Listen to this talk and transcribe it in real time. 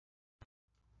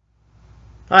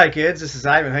Hi kids, this is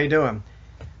Ivan. How you doing?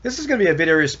 This is going to be a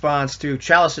video response to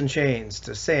Chalice and Chains,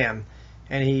 to Sam.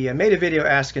 And he made a video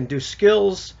asking, do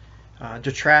skills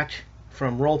detract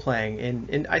from role-playing,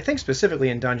 in I think specifically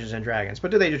in Dungeons and Dragons,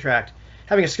 but do they detract?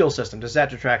 Having a skill system, does that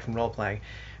detract from role-playing?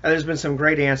 There's been some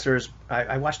great answers.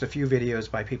 I watched a few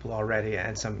videos by people already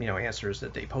and some answers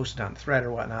that they posted on the thread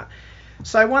or whatnot.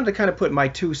 So I wanted to kind of put my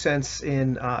 2 cents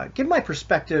in, give my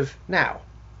perspective now,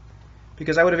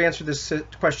 because I would have answered this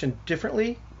question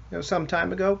differently some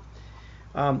time ago.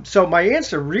 So my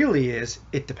answer really is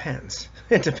it depends.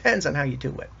 It depends on how you do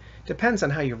it. It depends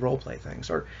on how you role play things,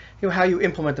 or how you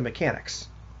implement the mechanics.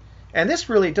 And this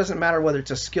really doesn't matter whether it's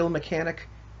a skill mechanic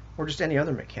or just any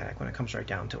other mechanic when it comes right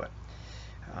down to it.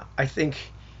 I think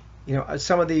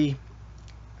some of the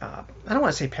I don't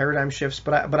want to say paradigm shifts,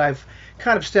 but I've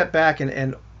kind of stepped back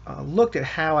and looked at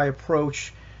how I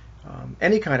approach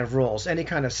any kind of roles, any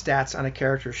kind of stats on a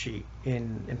character sheet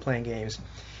in playing games.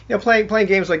 Playing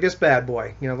games like this bad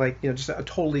boy, just a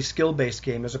totally skill-based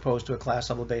game as opposed to a class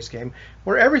level-based game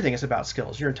where everything is about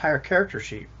skills. Your entire character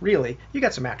sheet, really, you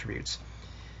got some attributes,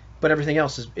 but everything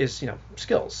else is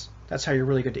skills. That's how you're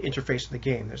really going to interface with the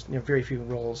game. There's very few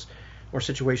roles or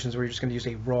situations where you're just going to use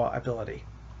a raw ability.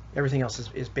 Everything else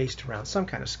is based around some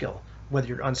kind of skill, whether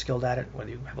you're unskilled at it, whether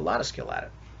you have a lot of skill at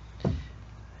it.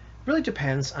 Really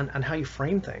depends on how you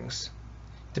frame things.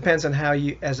 Depends on how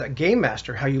you, as a game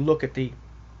master, how you look at the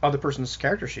other person's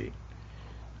character sheet.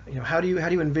 How do you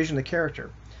envision the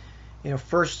character?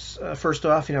 First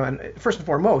off, and first and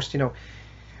foremost,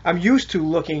 I'm used to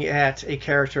looking at a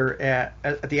character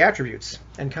at the attributes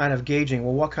and kind of gauging,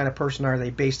 well, what kind of person are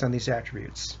they based on these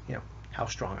attributes? How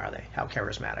strong are they? How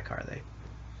charismatic are they?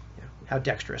 How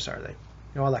dexterous are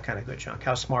they? All that kind of good junk.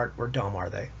 How smart or dumb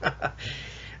are they?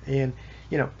 And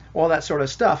all that sort of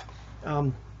stuff.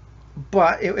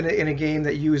 But in a game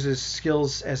that uses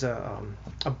skills as a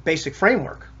basic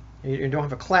framework, you don't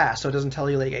have a class, so it doesn't tell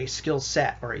you like a skill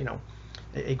set or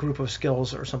a group of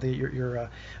skills or something that you're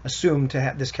assumed to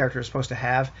have, this character is supposed to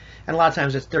have. And a lot of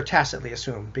times they're tacitly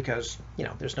assumed because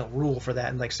there's no rule for that.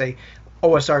 And like say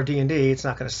OSR D&D, it's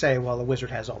not going to say, well, the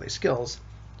wizard has all these skills.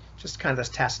 It's just kind of this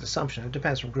tacit assumption. It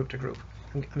depends from group to group.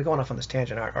 I'm going off on this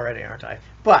tangent already, aren't I?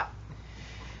 But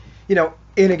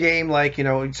in a game like,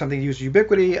 something that uses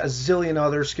Ubiquity, a zillion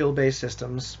other skill-based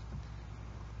systems,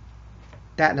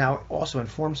 that now also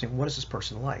informs me, what is this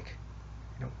person like?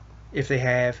 If they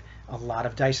have a lot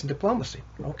of dice in diplomacy,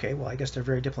 okay, well, I guess they're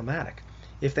very diplomatic.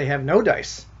 If they have no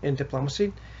dice in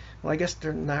diplomacy, well, I guess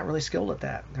they're not really skilled at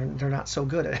that. They're not so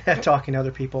good at talking to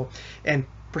other people and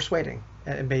persuading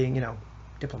and being,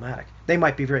 diplomatic. They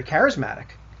might be very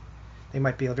charismatic. They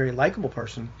might be a very likable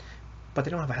person, but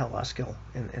they don't have a hell of a lot of skill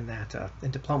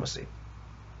in diplomacy.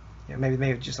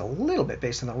 Maybe just a little bit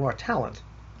based on the raw talent,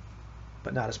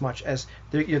 but not as much as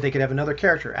they could have another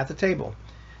character at the table.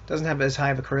 Doesn't have as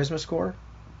high of a charisma score,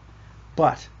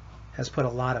 but has put a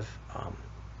lot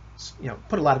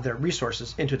of their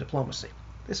resources into diplomacy.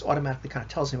 This automatically kind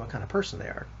of tells me what kind of person they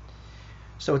are.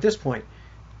 So at this point,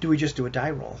 do we just do a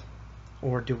die roll,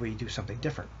 or do we do something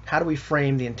different? How do we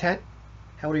frame the intent?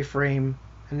 How do we frame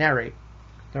and narrate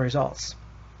the results?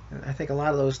 And I think a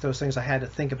lot of those things I had to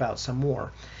think about some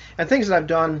more, and things that I've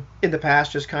done in the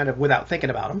past just kind of without thinking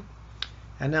about them,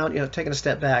 and now taking a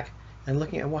step back and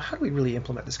looking at, well, how do we really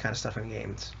implement this kind of stuff in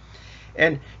games?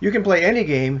 And you can play any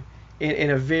game in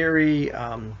a very I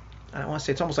don't want to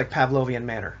say, it's almost like Pavlovian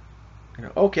manner.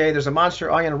 Okay, there's a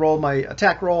monster, I'm going to roll my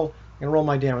attack roll, I'm going to roll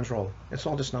my damage roll. It's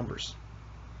all just numbers.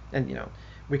 And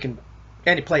we can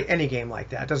play any game like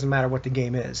that. It doesn't matter what the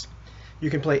game is. You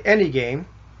can play any game,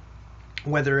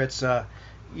 whether it's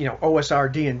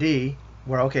OSR D&D,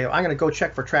 where okay, I'm going to go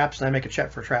check for traps and I make a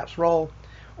check for traps roll,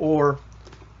 or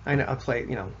I'll play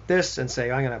this and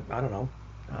say I'm going to, I don't know,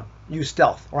 use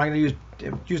stealth, or I'm going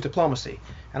to use diplomacy,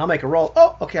 and I'll make a roll.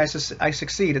 Oh, okay, I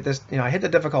succeed at this. I hit the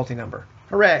difficulty number.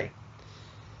 Hooray!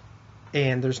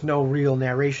 And there's no real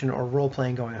narration or role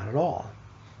playing going on at all.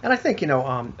 And I think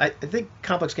I think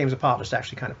Complex Games Apologist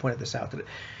actually kind of pointed this out, that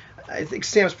I think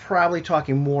Sam's probably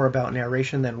talking more about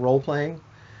narration than role playing.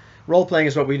 Role playing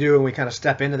is what we do, and we kind of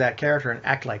step into that character and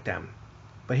act like them.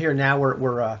 But here now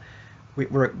we're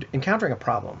encountering a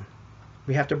problem.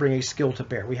 We have to bring a skill to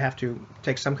bear. We have to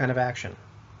take some kind of action,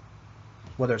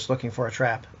 whether it's looking for a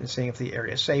trap and seeing if the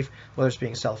area is safe, whether it's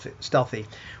being stealthy,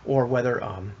 or whether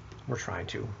we're trying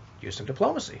to use some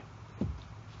diplomacy,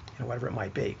 whatever it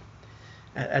might be.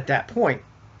 At that point,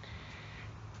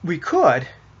 we could,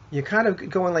 kind of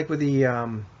going like with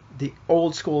the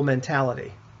old school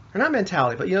mentality, or not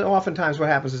mentality, but oftentimes what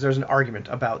happens is there's an argument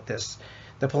about this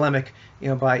the polemic,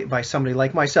 by somebody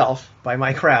like myself, by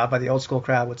my crowd, by the old school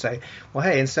crowd would say, well,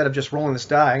 hey, instead of just rolling this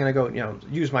die, I'm going to go,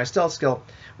 use my stealth skill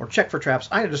or check for traps.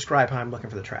 I'm going to describe how I'm looking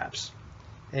for the traps.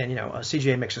 And,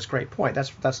 CJ makes this great point.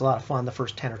 That's a lot of fun the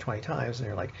first 10 or 20 times. And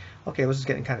you're like, okay, this is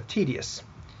getting kind of tedious.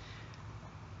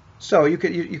 So you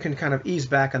can kind of ease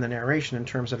back on the narration in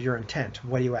terms of your intent.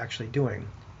 What are you actually doing?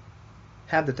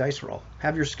 Have the dice roll.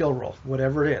 Have your skill roll,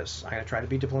 whatever it is. I'm going to try to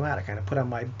be diplomatic. I'm going to put on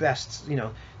my best,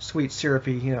 sweet,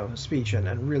 syrupy, speech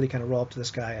and really kind of roll up to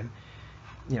this guy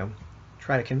and,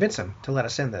 try to convince him to let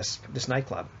us in this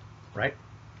nightclub, right?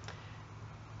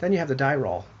 Then you have the die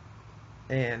roll.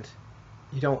 And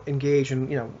you don't engage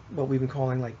in, what we've been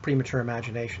calling like premature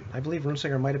imagination. I believe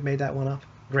Runesinger might have made that one up.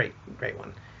 Great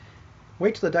one.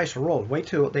 Wait till the dice are rolled. Wait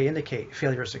till they indicate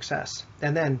failure or success.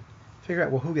 And then figure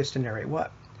out, well, who gets to narrate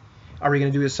what? Are we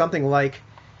going to do something like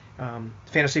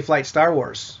Fantasy Flight Star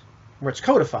Wars, where it's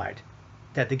codified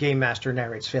that the game master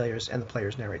narrates failures and the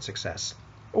players narrate success?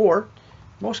 Or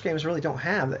most games really don't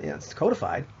have that. It's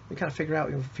codified. We kind of figure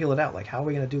out, feel it out. Like, how are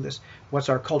we going to do this? What's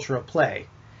our culture of play?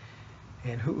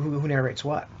 And who narrates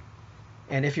what?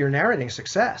 And if you're narrating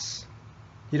success,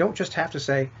 you don't just have to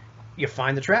say, you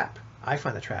find the trap. I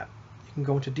find the trap. You can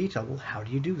go into detail. Well, how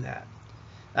do you do that?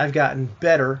 I've gotten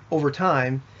better over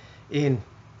time in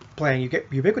playing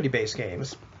ubiquity-based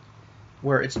games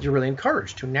where you're really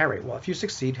encouraged to narrate. Well, if you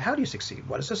succeed, how do you succeed?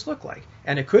 What does this look like?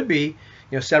 And it could be,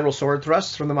 several sword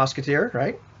thrusts from the musketeer,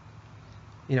 right?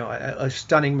 A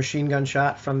stunning machine gun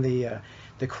shot from the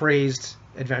crazed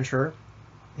adventurer,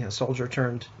 soldier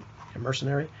turned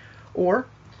mercenary. Or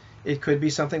it could be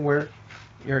something where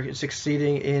you're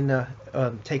succeeding in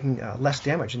taking less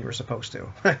damage than you were supposed to.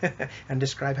 And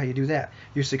describe how you do that.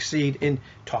 You succeed in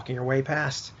talking your way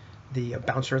past the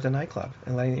bouncer at the nightclub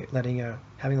and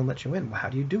having them let you in. Well, how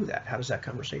do you do that? How does that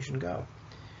conversation go?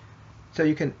 So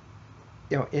you can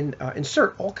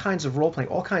insert all kinds of role playing,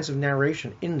 all kinds of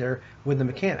narration in there with the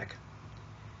mechanic.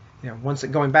 Once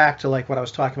going back to like what I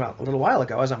was talking about a little while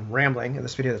ago, as I'm rambling in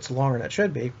this video that's longer than it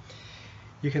should be,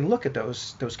 you can look at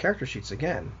those character sheets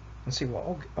again and see,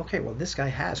 well, okay, well, this guy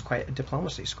has quite a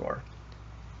diplomacy score.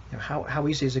 How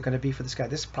easy is it going to be for this guy?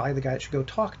 This is probably the guy that should go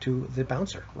talk to the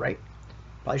bouncer, right?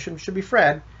 Probably should be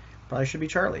Fred. Probably should be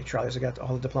Charlie. Charlie's got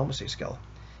all the diplomacy skill.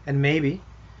 And maybe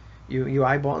you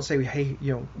eyeball and say, hey,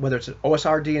 whether it's an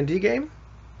OSR D&D game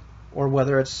or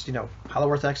whether it's,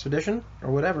 Hollowworth Expedition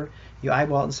or whatever, you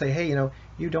eyeball it and say, hey,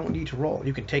 you don't need to roll.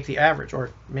 You can take the average,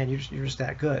 or, man, you're just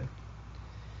that good.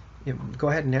 Go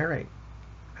ahead and narrate.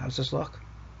 How does this look?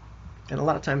 And a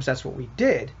lot of times that's what we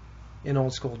did in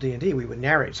old school D&D. We would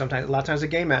narrate. A lot of times the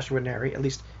game master would narrate, at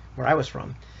least where I was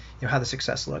from, how the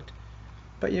success looked.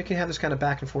 But you can have this kind of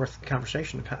back and forth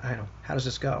conversation. How does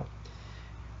this go?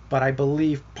 But I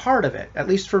believe part of it, at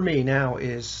least for me now,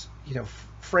 is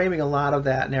framing a lot of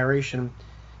that narration,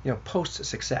 post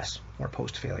success or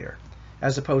post failure,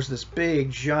 as opposed to this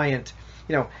big giant.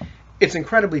 It's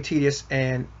incredibly tedious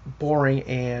and boring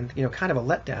and kind of a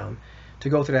letdown to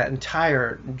go through that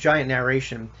entire giant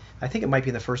narration. I think it might be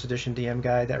in the first edition DM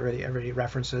guide that already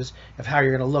references of how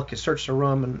you're going to look, you search the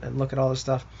room and look at all this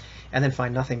stuff, and then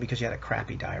find nothing because you had a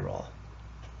crappy die roll,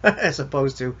 as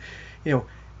opposed to,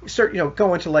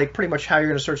 go into like pretty much how you're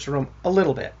going to search the room a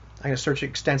little bit. I'm going to search it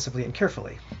extensively and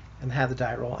carefully, and have the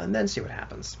die roll, and then see what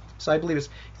happens. So I believe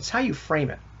it's how you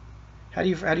frame it. How do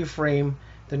you frame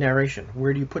the narration?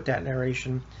 Where do you put that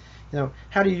narration?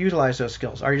 How do you utilize those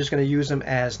skills? Are you just going to use them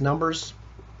as numbers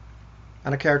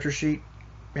on a character sheet?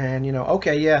 And,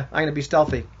 okay, yeah, I'm going to be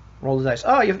stealthy. Roll the dice.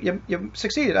 Oh, you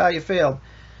succeeded. Oh, you failed.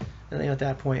 And at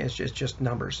that point, it's just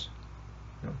numbers.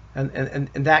 And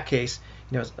in that case,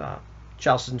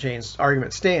 Chalice and Chains'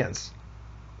 argument stands.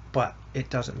 But it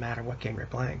doesn't matter what game you're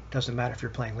playing. It doesn't matter if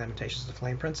you're playing Lamentations of the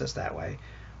Flame Princess that way,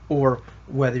 or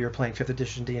whether you're playing 5th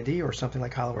edition D&D or something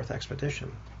like Hollowworth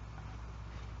Expedition.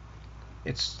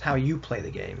 It's how you play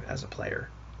the game as a player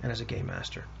and as a game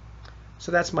master.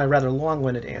 So that's my rather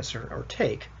long-winded answer or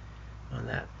take on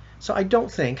that. So I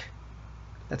don't think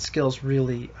that skills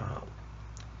really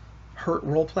hurt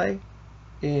roleplay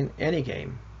in any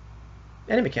game.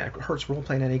 Any mechanic hurts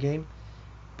roleplay in any game,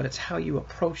 but it's how you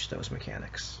approach those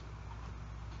mechanics.